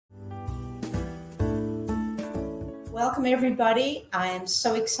Welcome, everybody. I am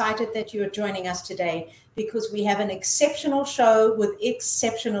so excited that you are joining us today because we have an exceptional show with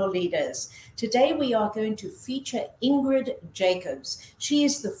exceptional leaders. Today, we are going to feature Ingrid Jacobs. She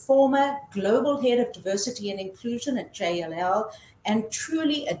is the former Global Head of Diversity and Inclusion at JLL and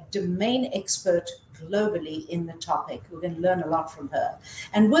truly a domain expert globally in the topic. We're going to learn a lot from her.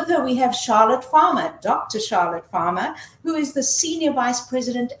 And with her, we have Charlotte Farmer, Dr. Charlotte Farmer, who is the Senior Vice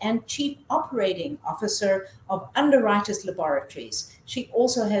President and Chief Operating Officer of Underwriters Laboratories. She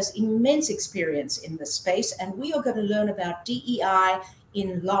also has immense experience in this space, and we are going to learn about DEI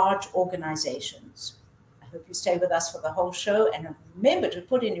in large organizations. I hope you stay with us for the whole show, and remember to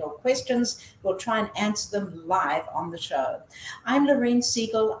put in your questions. We'll try and answer them live on the show. I'm Lorraine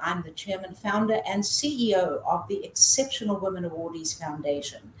Siegel. I'm the chairman, founder, and CEO of the Exceptional Women Awardees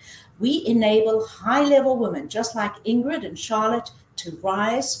Foundation. We enable high-level women, just like Ingrid and Charlotte, to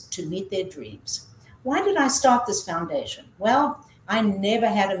rise to meet their dreams. Why did I start this foundation? Well, I never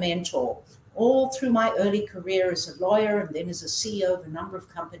had a mentor. All through my early career as a lawyer and then as a CEO of a number of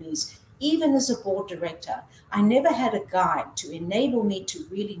companies, even as a board director, I never had a guide to enable me to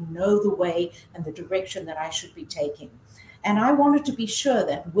really know the way and the direction that I should be taking. And I wanted to be sure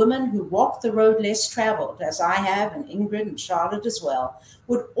that women who walk the road less traveled, as I have, and Ingrid and Charlotte as well,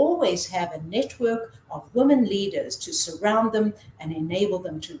 would always have a network of women leaders to surround them and enable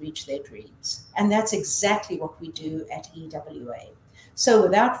them to reach their dreams. And that's exactly what we do at EWA. So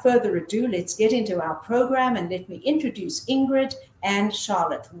without further ado, let's get into our program and let me introduce Ingrid and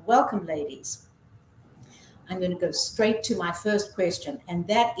Charlotte. Welcome, ladies. I'm going to go straight to my first question, and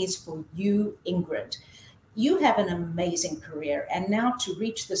that is for you, Ingrid. You have an amazing career, and now to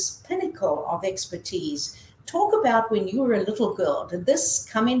reach this pinnacle of expertise, talk about when you were a little girl. Did this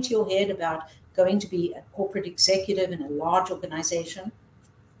come into your head about going to be a corporate executive in a large organization?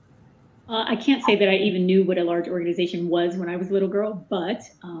 I can't say that I even knew what a large organization was when I was a little girl, but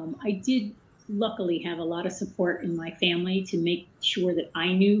I did luckily have a lot of support in my family to make sure that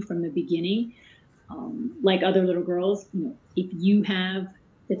I knew from the beginning, like other little girls, if you have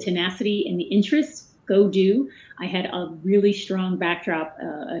the tenacity and the interest, go do. I had a really strong backdrop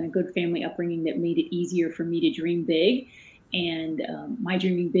and a good family upbringing that made it easier for me to dream big. And my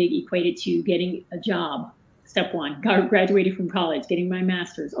dreaming big equated to getting a job. Step one, graduated from college, getting my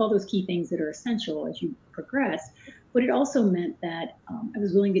master's, all those key things that are essential as you progress. But it also meant that I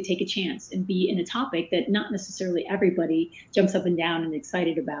was willing to take a chance and be in a topic that not necessarily everybody jumps up and down and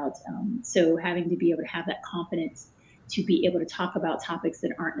excited about. So having to be able to have that confidence to be able to talk about topics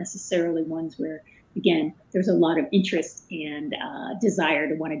that aren't necessarily ones where, again, there's a lot of interest and desire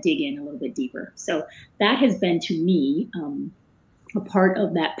to want to dig in a little bit deeper. So that has been, to me, a part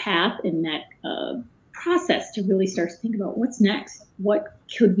of that path and that process to really start to think about what's next. What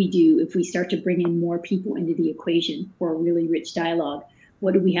could we do if we start to bring in more people into the equation for a really rich dialogue?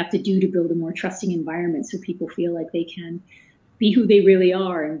 What do we have to do to build a more trusting environment so people feel like they can be who they really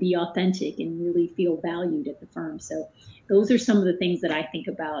are and be authentic and really feel valued at the firm? So those are some of the things that I think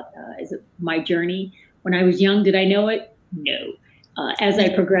about as my journey. When I was young, did I know it? No. As I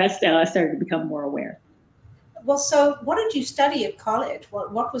progressed, I started to become more aware. Well, so what did you study at college?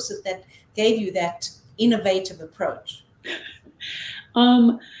 What was it that gave you that innovative approach?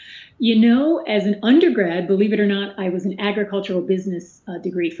 As an undergrad, believe it or not, I was an agricultural business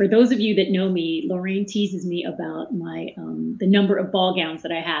degree. For those of you that know me, Lorraine teases me about my the number of ball gowns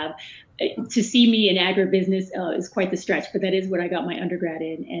that I have. To see me in agribusiness is quite the stretch, but that is what I got my undergrad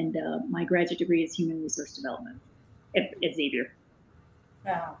in, and my graduate degree is human resource development at Xavier.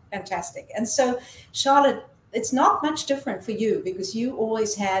 Wow, fantastic. And so, Charlotte, it's not much different for you because you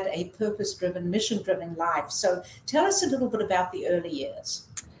always had a purpose-driven, mission-driven life. So tell us a little bit about the early years.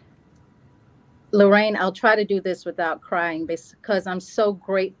 Lorraine, I'll try to do this without crying because I'm so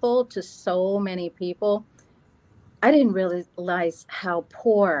grateful to so many people. I didn't realize how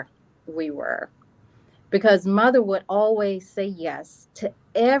poor we were because Mother would always say yes to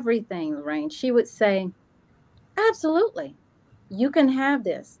everything, Lorraine. She would say, absolutely, you can have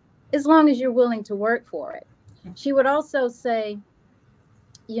this as long as you're willing to work for it. She would also say,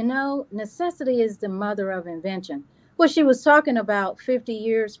 necessity is the mother of invention. What she was talking about 50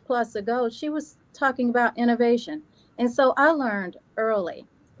 years plus ago, she was talking about innovation. And so I learned early,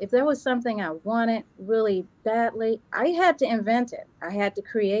 if there was something I wanted really badly, I had to invent it. I had to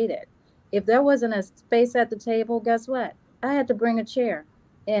create it. If there wasn't a space at the table, guess what? I had to bring a chair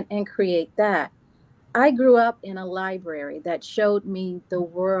and create that. I grew up in a library that showed me the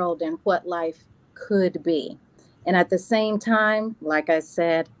world and what life could be. And at the same time, like I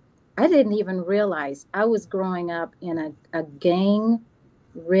said, I didn't even realize I was growing up in a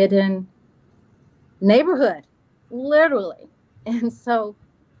gang-ridden neighborhood. literally. And so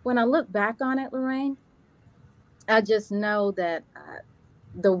when I look back on it, Lorraine, I just know that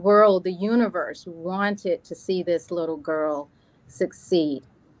the world, the universe wanted to see this little girl succeed.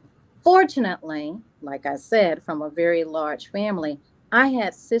 Fortunately, like I said, from a very large family, I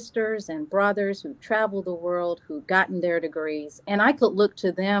had sisters and brothers who traveled the world, who gotten their degrees, and I could look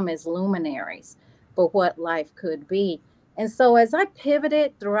to them as luminaries for what life could be. And so as I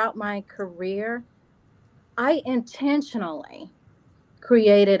pivoted throughout my career, I intentionally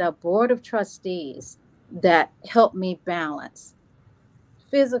created a board of trustees that helped me balance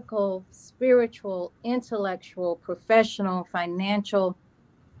physical, spiritual, intellectual, professional, financial,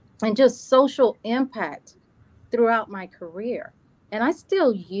 and just social impact throughout my career. And I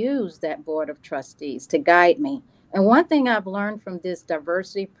still use that board of trustees to guide me. And one thing I've learned from this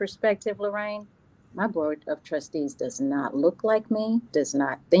diversity perspective, Lorraine, my board of trustees does not look like me, does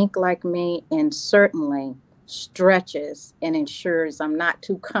not think like me, and certainly stretches and ensures I'm not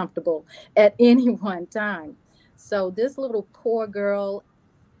too comfortable at any one time. So this little poor girl,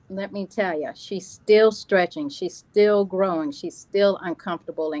 let me tell you, she's still stretching, she's still growing, she's still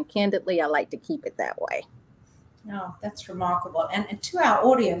uncomfortable. And candidly, I like to keep it that way. Oh, that's remarkable. And to our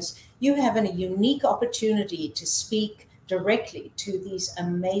audience, you have a unique opportunity to speak directly to these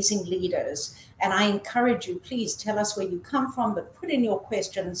amazing leaders. And I encourage you, please tell us where you come from, but put in your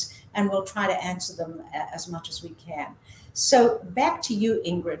questions and we'll try to answer them as much as we can. So back to you,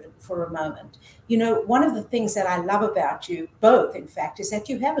 Ingrid, for a moment. You know, one of the things that I love about you both, in fact, is that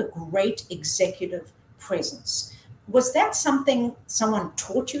you have a great executive presence. Was that something someone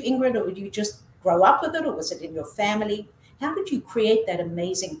taught you, Ingrid, or did you just grow up with it, or was it in your family? How did you create that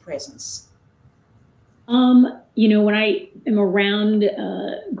amazing presence? You know, when I am around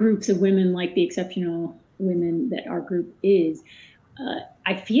groups of women like the exceptional women that our group is,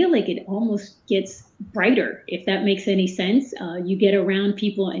 I feel like it almost gets brighter, if that makes any sense. You get around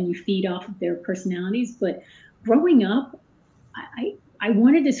people and you feed off of their personalities. But growing up, I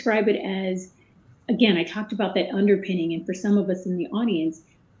want to describe it as, again, I talked about that underpinning. And for some of us in the audience,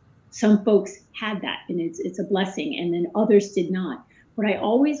 some folks had that, and it's a blessing, and then others did not. But I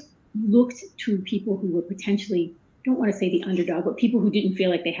always looked to people who were potentially, I don't want to say the underdog, but people who didn't feel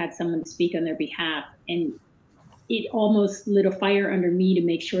like they had someone to speak on their behalf. And it almost lit a fire under me to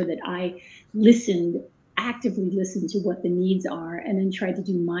make sure that I actively listened to what the needs are, and then tried to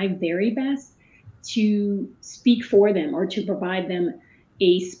do my very best to speak for them or to provide them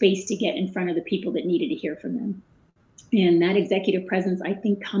a space to get in front of the people that needed to hear from them. And that executive presence, I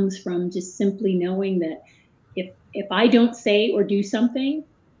think, comes from just simply knowing that if I don't say or do something,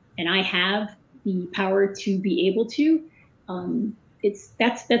 and I have the power to be able to,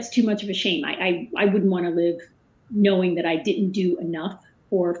 that's too much of a shame. I wouldn't want to live knowing that I didn't do enough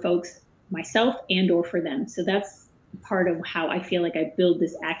for folks, myself, and or for them. So that's part of how I feel like I build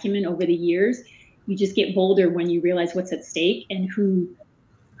this acumen over the years. You just get bolder when you realize what's at stake and who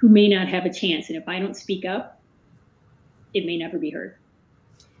may not have a chance. And if I don't speak up, it may never be heard.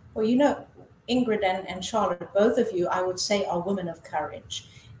 Well, you know, Ingrid and Charlotte, both of you, I would say, are women of courage.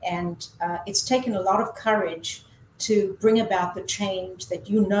 And it's taken a lot of courage to bring about the change that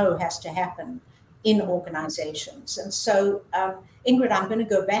you know has to happen in organizations. And so, Ingrid, I'm going to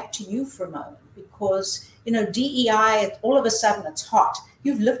go back to you for a moment because, you know, DEI, all of a sudden it's hot.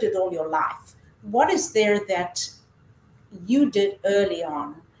 You've lived it all your life. What is there that you did early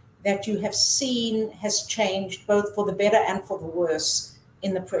on that you have seen has changed both for the better and for the worse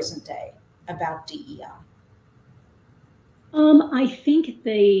in the present day about DEI? I think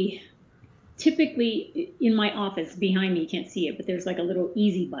they typically, in my office behind me, you can't see it, but there's like a little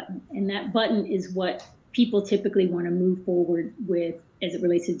easy button. And that button is what people typically want to move forward with as it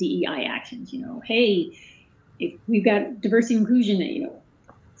relates to DEI actions. You know, hey, if we've got diversity and inclusion, you know,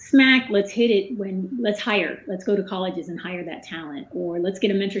 smack, let's hit it let's hire, let's go to colleges and hire that talent, or let's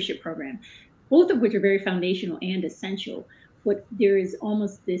get a mentorship program, both of which are very foundational and essential. But there is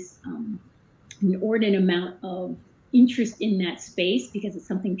almost this inordinate amount of interest in that space because it's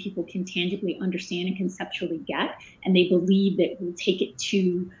something people can tangibly understand and conceptually get, and they believe that will take it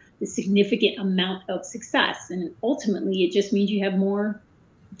to the significant amount of success. And ultimately, it just means you have more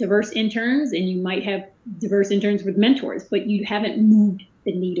diverse interns, and you might have diverse interns with mentors, but you haven't moved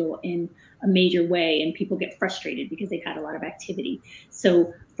the needle in a major way, and people get frustrated because they've had a lot of activity.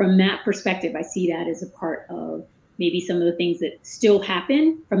 So from that perspective, I see that as a part of maybe some of the things that still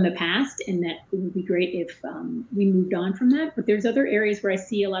happen from the past, and that it would be great if we moved on from that. But there's other areas where I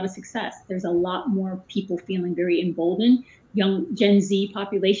see a lot of success. There's a lot more people feeling very emboldened. Young Gen Z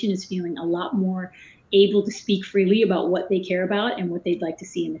population is feeling a lot more able to speak freely about what they care about and what they'd like to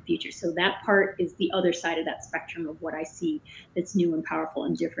see in the future. So that part is the other side of that spectrum of what I see that's new and powerful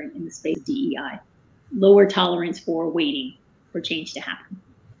and different in the space of DEI. Lower tolerance for waiting for change to happen.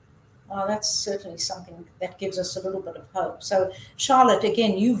 Well, that's certainly something that gives us a little bit of hope. So, Charlotte,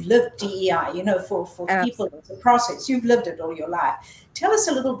 again, you've lived DEI, you know, for people, it's a process. You've lived it all your life. Tell us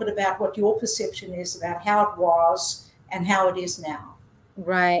a little bit about what your perception is about how it was and how it is now.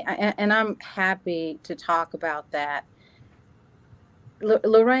 Right. And I'm happy to talk about that.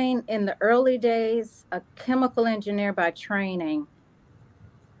 Lorraine, in the early days, a chemical engineer by training,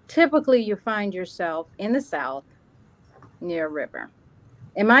 typically you find yourself in the South near a river.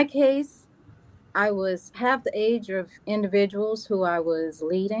 In my case, I was half the age of individuals who I was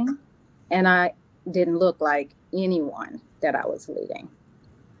leading, and I didn't look like anyone that I was leading.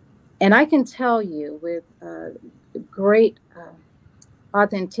 And I can tell you with great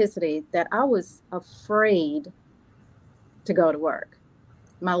authenticity that I was afraid to go to work.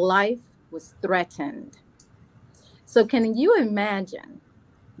 My life was threatened. So can you imagine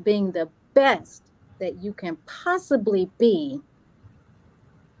being the best that you can possibly be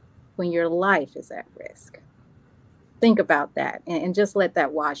when your life is at risk? Think about that and just let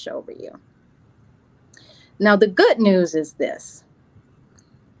that wash over you. Now, the good news is this.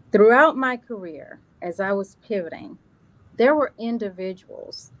 Throughout my career, as I was pivoting, there were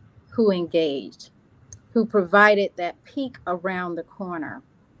individuals who engaged, who provided that peek around the corner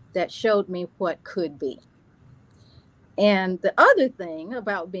that showed me what could be. And the other thing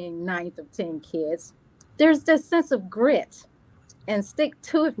about being 9th of 10 kids, there's this sense of grit and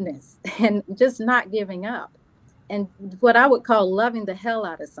stick-to-itiveness and just not giving up. And what I would call loving the hell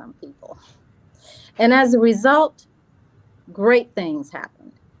out of some people. And as a result, great things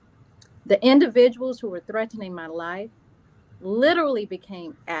happened. The individuals who were threatening my life literally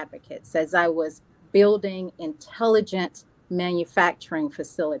became advocates as I was building intelligent manufacturing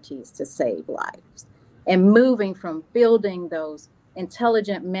facilities to save lives and moving from building those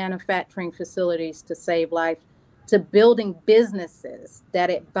intelligent manufacturing facilities to save life to building businesses that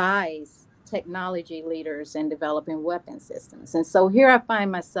advise technology leaders in developing weapon systems. And so here I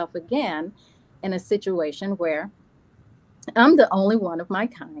find myself again in a situation where I'm the only one of my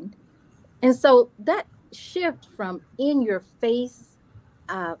kind. And so that shift from in your face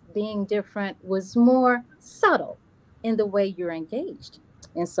being different was more subtle in the way you're engaged.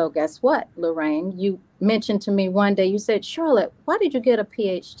 And so guess what, Lorraine, you mentioned to me one day, you said, Charlotte, why did you get a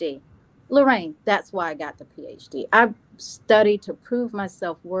PhD? Lorraine, that's why I got the PhD. I studied to prove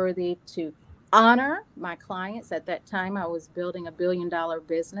myself worthy to honor my clients. At that time, I was building $1 billion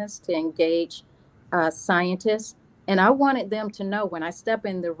business to engage scientists. And I wanted them to know when I step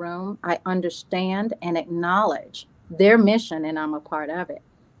in the room, I understand and acknowledge their mission and I'm a part of it.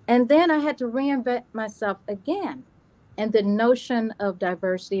 And then I had to reinvent myself again. And the notion of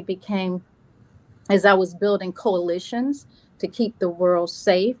diversity became, as I was building coalitions to keep the world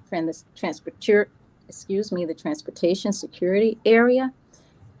safe in the transportation security area.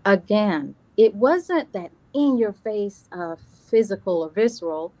 Again, it wasn't that in your face physical or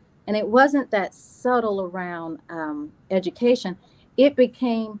visceral, and it wasn't that subtle around education. It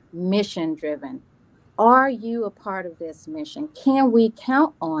became mission driven. Are you a part of this mission? Can we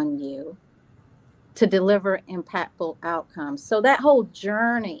count on you to deliver impactful outcomes? So that whole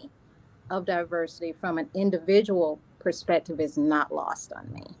journey of diversity from an individual perspective is not lost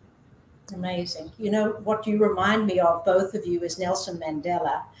on me. Amazing. You know, what you remind me of, both of you, is Nelson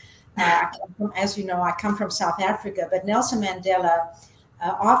Mandela. As you know, I come from South Africa, but Nelson Mandela,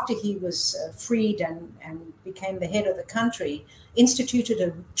 after he was freed and became the head of the country, instituted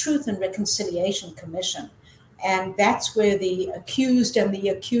a Truth and Reconciliation Commission. And that's where the accused and the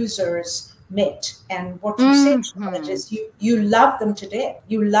accusers met. And what you said, Charlotte, is you love them to death.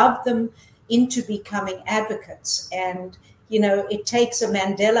 You love them into becoming advocates. And, you know, it takes a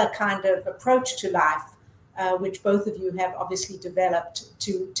Mandela kind of approach to life, which both of you have obviously developed,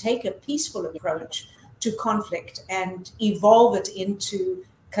 to take a peaceful approach to conflict and evolve it into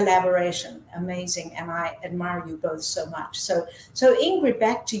collaboration. Amazing. And I admire you both so much. So Ingrid,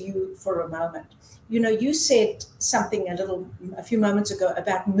 back to you for a moment. You know, you said something a few moments ago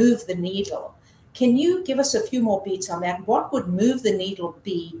about move the needle. Can you give us a few more beats on that? What would move the needle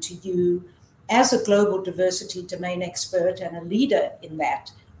be to you as a global diversity domain expert and a leader in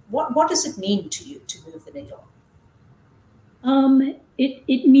that? What does it mean to you to move the needle?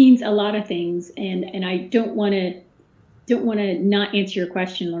 It means a lot of things, and I don't want to not answer your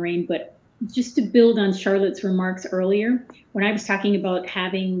question, Lorraine, but just to build on Charlotte's remarks earlier, when I was talking about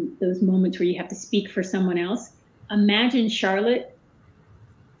having those moments where you have to speak for someone else, imagine Charlotte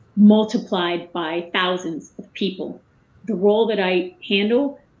multiplied by thousands of people. The role that I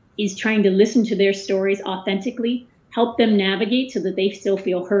handle is trying to listen to their stories authentically, help them navigate so that they still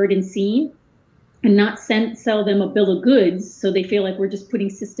feel heard and seen, and not sell them a bill of goods so they feel like we're just putting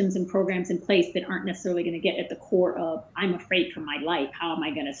systems and programs in place that aren't necessarily going to get at the core of, I'm afraid for my life. How am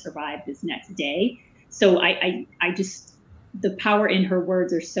I going to survive this next day? So I just, the power in her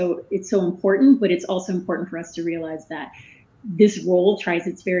words it's so important, but it's also important for us to realize that this role tries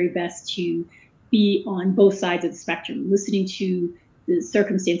its very best to be on both sides of the spectrum, listening to the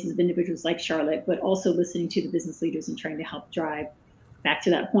circumstances of individuals like Charlotte, but also listening to the business leaders and trying to help drive back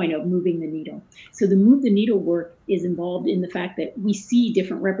to that point of moving the needle. So the move the needle work is involved in the fact that we see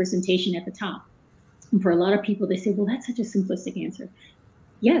different representation at the top. And for a lot of people, they say, well, that's such a simplistic answer.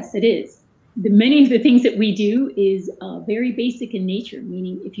 Yes, it is. Many of the things that we do is very basic in nature,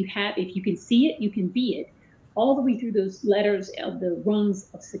 meaning if you can see it, you can be it. All the way through those letters of the rungs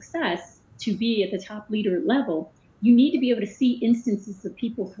of success to be at the top leader level, you need to be able to see instances of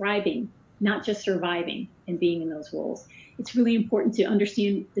people thriving, not just surviving and being in those roles. It's really important to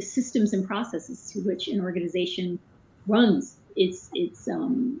understand the systems and processes to which an organization runs its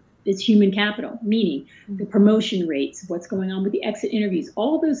human capital, meaning the promotion rates, what's going on with the exit interviews,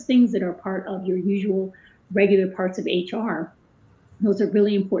 all those things that are part of your usual regular parts of HR. Those are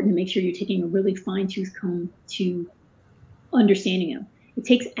really important to make sure you're taking a really fine-tooth comb to understanding them. It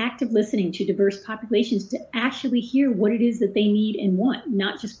takes active listening to diverse populations to actually hear what it is that they need and want,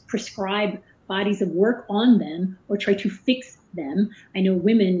 not just prescribe bodies of work on them or try to fix them. I know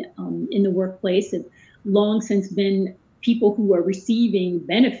women in the workplace have long since been people who are receiving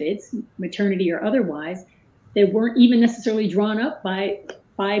benefits, maternity or otherwise, that weren't even necessarily drawn up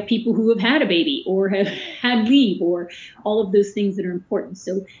by people who have had a baby or have had leave or all of those things that are important.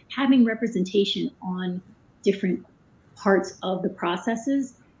 So having representation on different parts of the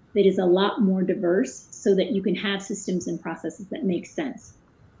processes that is a lot more diverse so that you can have systems and processes that make sense,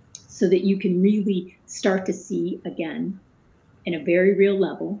 so that you can really start to see, again, in a very real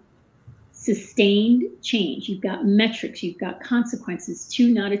level, sustained change. You've got metrics, you've got consequences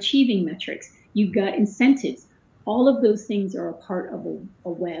to not achieving metrics, you've got incentives. All of those things are a part of a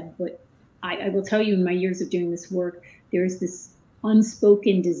web, but I will tell you, in my years of doing this work, there's this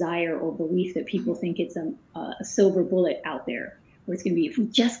unspoken desire or belief that people think it's a silver bullet out there, where it's going to be, if we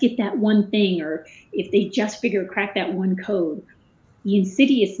just get that one thing, or if they just crack that one code. The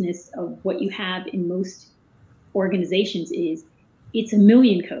insidiousness of what you have in most organizations is it's a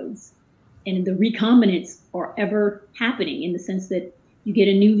million codes, and the recombinants are ever happening, in the sense that you get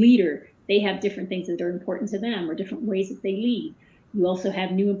a new leader, they have different things that are important to them or different ways that they lead. You also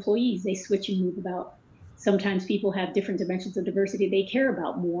have new employees, they switch and move about. Sometimes people have different dimensions of diversity they care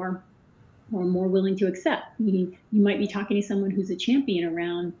about more or more willing to accept. Meaning you might be talking to someone who's a champion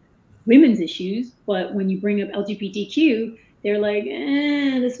around women's issues, but when you bring up LGBTQ, they're like,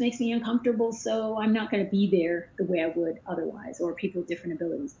 this makes me uncomfortable, so I'm not going to be there the way I would otherwise, or people with different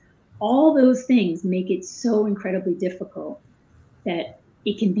abilities. All those things make it so incredibly difficult that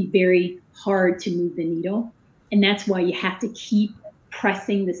it can be very hard to move the needle. And that's why you have to keep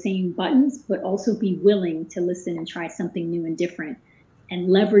pressing the same buttons, but also be willing to listen and try something new and different, and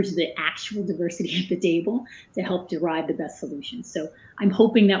leverage the actual diversity at the table to help derive the best solutions. So I'm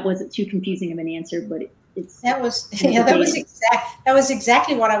hoping that wasn't too confusing of an answer, but that was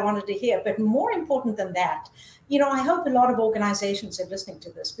exactly what I wanted to hear. But more important than that, I hope a lot of organizations are listening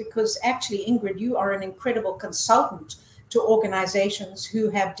to this, because actually, Ingrid, you are an incredible consultant to organizations who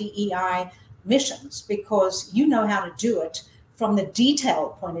have DEI missions, because you know how to do it from the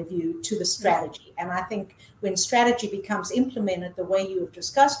detail point of view to the strategy. And I think when strategy becomes implemented the way you have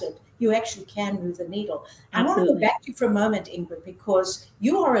discussed it, you actually can move the needle. Absolutely. I want to go back to you for a moment, Ingrid, because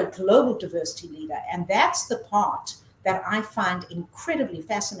you are a global diversity leader, and that's the part that I find incredibly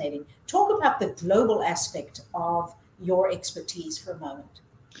fascinating. Talk about the global aspect of your expertise for a moment.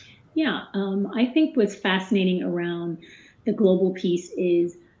 Yeah, I think what's fascinating around the global piece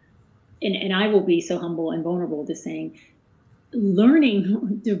is, and I will be so humble and vulnerable to saying,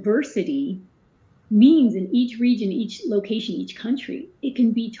 learning diversity means in each region, each location, each country, it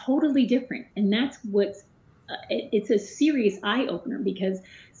can be totally different. And that's what's, it's a serious eye opener, because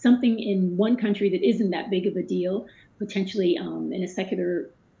something in one country that isn't that big of a deal, potentially in a secular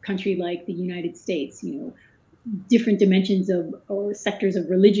country like the United States, different dimensions of or sectors of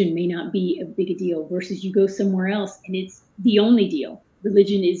religion may not be a big a deal, versus you go somewhere else and it's the only deal.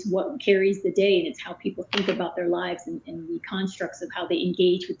 Religion is what carries the day, and it's how people think about their lives and the constructs of how they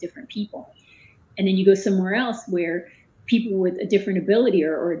engage with different people. And then you go somewhere else where people with a different ability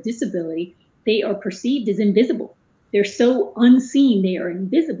or a disability, they are perceived as invisible. They're so unseen, they are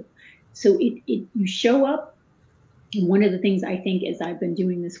invisible. So you show up. And one of the things I think as I've been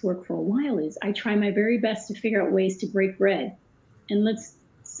doing this work for a while is I try my very best to figure out ways to break bread. And let's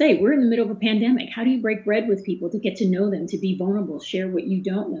say we're in the middle of a pandemic. How do you break bread with people to get to know them, to be vulnerable, share what you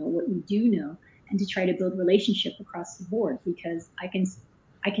don't know, what you do know, and to try to build relationship across the board? Because I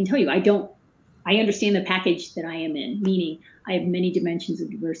can tell you, I understand the package that I am in, meaning I have many dimensions of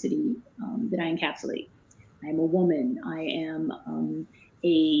diversity that I encapsulate. I am a woman. I am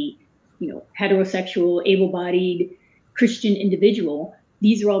a heterosexual, able-bodied Christian individual.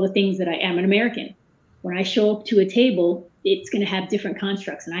 These are all the things that I am. An American. When I show up to a table, it's going to have different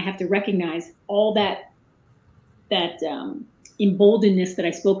constructs, and I have to recognize all that emboldenedness that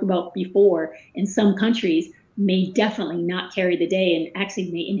I spoke about before in some countries may definitely not carry the day and actually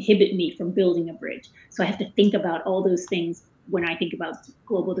may inhibit me from building a bridge. So I have to think about all those things when I think about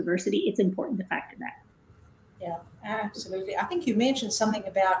global diversity. It's important to factor that. Yeah, absolutely. I think you mentioned something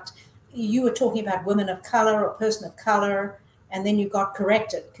about, you were talking about women of color or person of color, and then you got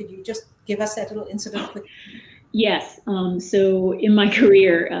corrected. Could you just give us that little incident quickly? Yes. So in my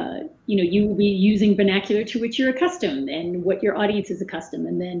career, you will be using vernacular to which you're accustomed and what your audience is accustomed.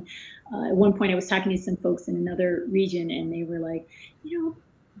 And then at one point I was talking to some folks in another region, and they were like,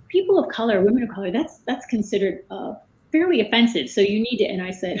 people of color, women of color, that's considered fairly offensive. So you need to, and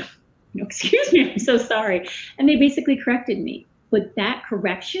I said, excuse me, I'm so sorry. And they basically corrected me. But that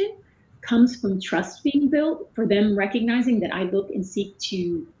correction comes from trust being built, for them recognizing that I look and seek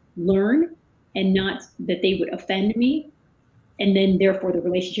to learn and not that they would offend me, and then therefore the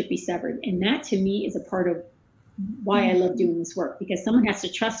relationship be severed. And that to me is a part of why I love doing this work, because someone has to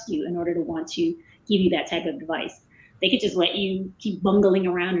trust you in order to want to give you that type of advice. They could just let you keep bungling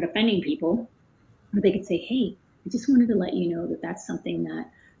around and offending people, or they could say, hey, I just wanted to let you know that that's something that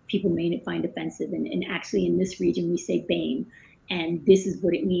people may find offensive. And actually in this region, we say BAME, and this is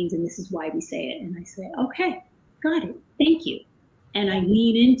what it means, and this is why we say it. And I say, okay, got it, thank you. And I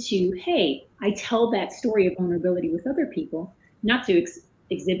lean into, hey, I tell that story of vulnerability with other people, not to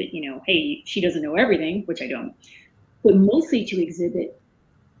exhibit, hey, she doesn't know everything, which I don't, but mostly to exhibit,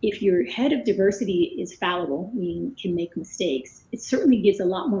 if your head of diversity is fallible, meaning can make mistakes, it certainly gives a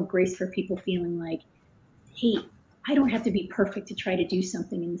lot more grace for people feeling like, hey, I don't have to be perfect to try to do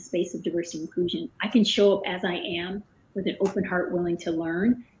something in the space of diversity and inclusion. I can show up as I am with an open heart, willing to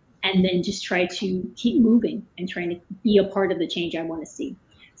learn, and then just try to keep moving and trying to be a part of the change I want to see.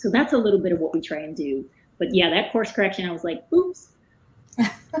 So that's a little bit of what we try and do. But yeah, that course correction, I was like, oops,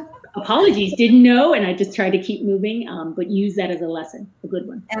 apologies, didn't know. And I just tried to keep moving, but use that as a lesson, a good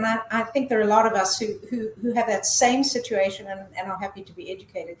one. And I think there are a lot of us who have that same situation and are happy to be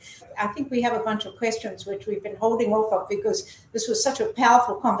educated. I think we have a bunch of questions which we've been holding off of because this was such a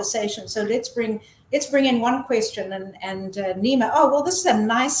powerful conversation. So let's bring in one question, and Nima. Oh, well, this is a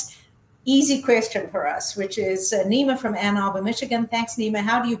nice, easy question for us, which is Nima from Ann Arbor, Michigan. Thanks, Nima.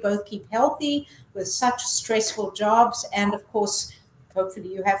 How do you both keep healthy with such stressful jobs? And of course,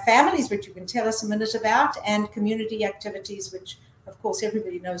 hopefully you have families, which you can tell us a minute about, and community activities, which of course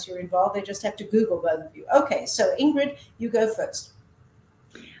everybody knows you're involved. They just have to Google both of you. Okay, so Ingrid, you go first.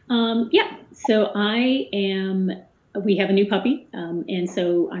 Yeah, so we have a new puppy, and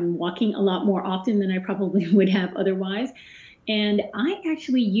so I'm walking a lot more often than I probably would have otherwise. And I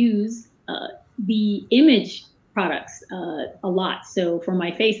actually use the image products a lot. So for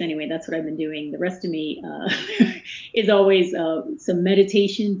my face anyway, that's what I've been doing. The rest of me is always some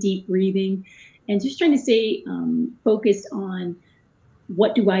meditation, deep breathing, and just trying to stay focused on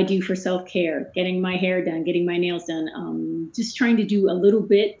what do I do for self-care, getting my hair done, getting my nails done, just trying to do a little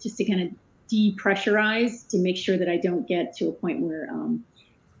bit just to kind of depressurize, to make sure that I don't get to a point where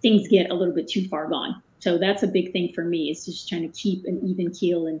things get a little bit too far gone. So that's a big thing for me, is just trying to keep an even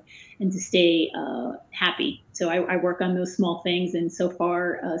keel and to stay happy. So I work on those small things, and so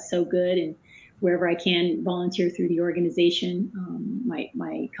far so good. And wherever I can volunteer through the organization,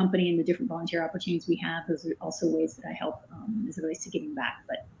 my company, and the different volunteer opportunities we have, those are also ways that I help as it relates to giving back.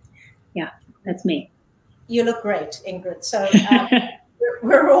 But yeah, that's me. You look great, Ingrid. So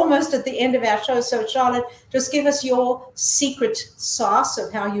we're almost at the end of our show. So Charlotte, just give us your secret sauce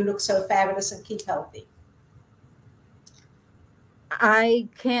of how you look so fabulous and keep healthy. I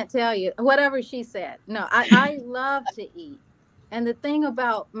can't tell you. Whatever she said. No, I love to eat. And the thing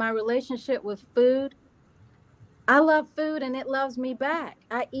about my relationship with food, I love food and it loves me back.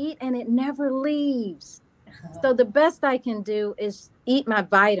 I eat and it never leaves. So the best I can do is eat my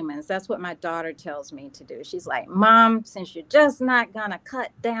vitamins. That's what my daughter tells me to do. She's like, Mom, since you're just not going to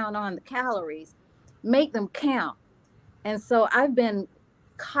cut down on the calories, make them count. And so I've been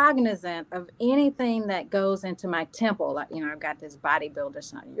cognizant of anything that goes into my temple. Like, you know, I've got this bodybuilder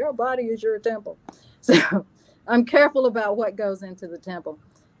sign, your body is your temple. So I'm careful about what goes into the temple.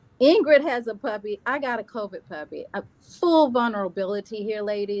 Ingrid has a puppy. I got a COVID puppy. A full vulnerability here,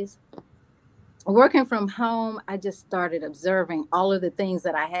 ladies. Working from home, I just started observing all of the things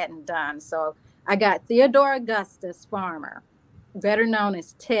that I hadn't done. So I got Theodore Augustus Farmer, better known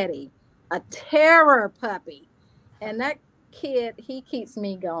as Teddy, a terror puppy. And that kid, he keeps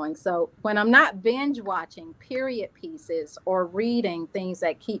me going. So when I'm not binge watching period pieces or reading things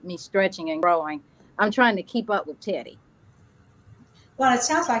that keep me stretching and growing, I'm trying to keep up with Teddy. Well, it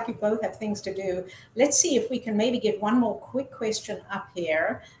sounds like you both have things to do. Let's see if we can maybe get one more quick question up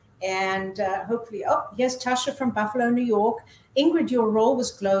here. And hopefully, oh, yes, Tasha from Buffalo, New York. Ingrid, your role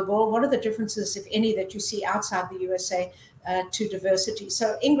was global. What are the differences, if any, that you see outside the USA to diversity?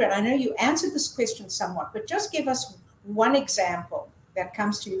 So, Ingrid, I know you answered this question somewhat, but just give us one example that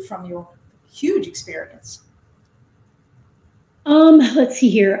comes to you from your huge experience. Let's see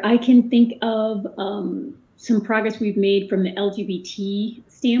here. I can think of some progress we've made from the LGBT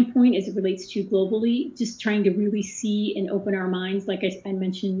standpoint as it relates to globally, just trying to really see and open our minds. Like I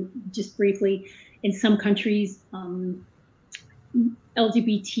mentioned just briefly, in some countries,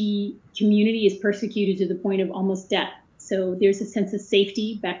 LGBT community is persecuted to the point of almost death. So there's a sense of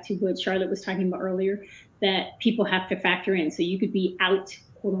safety, back to what Charlotte was talking about earlier, that people have to factor in. So you could be out,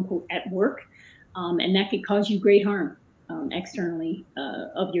 quote unquote, at work, and that could cause you great harm externally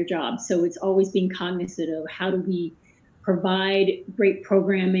of your job. So it's always being cognizant of how do we provide great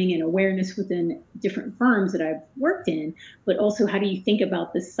programming and awareness within different firms that I've worked in, but also how do you think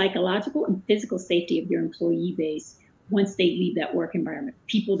about the psychological and physical safety of your employee base once they leave that work environment?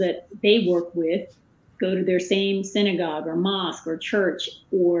 People that they work with go to their same synagogue or mosque or church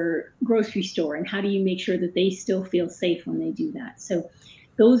or grocery store, and how do you make sure that they still feel safe when they do that? So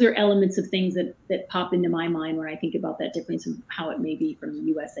those are elements of things that pop into my mind when I think about that difference of how it may be from the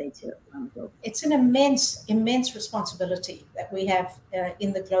USA to around the globe. It's an immense responsibility that we have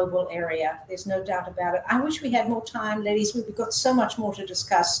in the global area. There's no doubt about it. I wish we had more time, ladies. We've got so much more to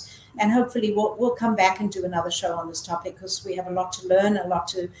discuss, and hopefully we'll come back and do another show on this topic, because we have a lot to learn, a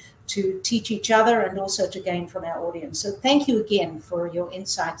lot to teach each other, and also to gain from our audience. So thank you again for your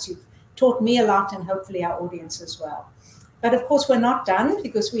insights. You've taught me a lot, and hopefully our audience as well. But of course, we're not done,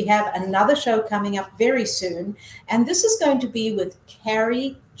 because we have another show coming up very soon. And this is going to be with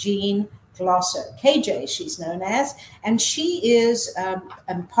Carrie Jean Glosser, KJ she's known as, and she is a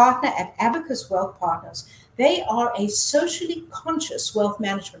partner at Abacus Wealth Partners. They are a socially conscious wealth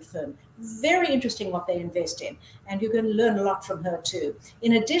management firm. Very interesting what they invest in, and you're going to learn a lot from her too.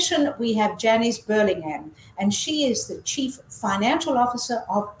 In addition, we have Janice Burlingham, and she is the Chief Financial Officer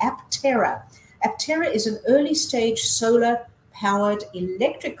of Aptera. Aptera is an early-stage solar-powered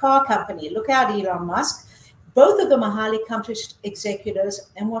electric car company. Look out, Elon Musk. Both of them are highly accomplished executives,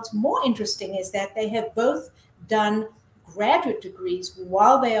 and what's more interesting is that they have both done graduate degrees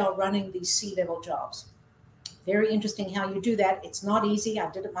while they are running these C-level jobs. Very interesting how you do that. It's not easy. I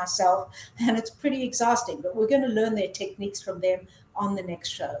did it myself, and it's pretty exhausting, but we're going to learn their techniques from them on the next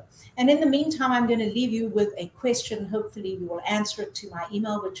show. And in the meantime, I'm going to leave you with a question. Hopefully you will answer it to my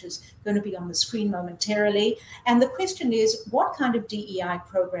email, which is going to be on the screen momentarily. And the question is, what kind of DEI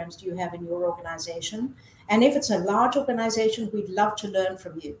programs do you have in your organization? And if it's a large organization, we'd love to learn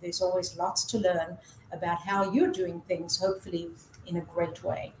from you. There's always lots to learn about how you're doing things, hopefully in a great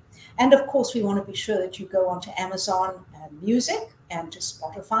way. And of course, we want to be sure that you go onto Amazon Music and to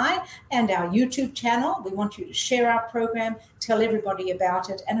Spotify and our YouTube channel. We want you to share our program, tell everybody about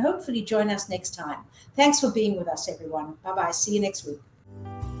it, and hopefully join us next time. Thanks for being with us, everyone. Bye-bye. See you next week.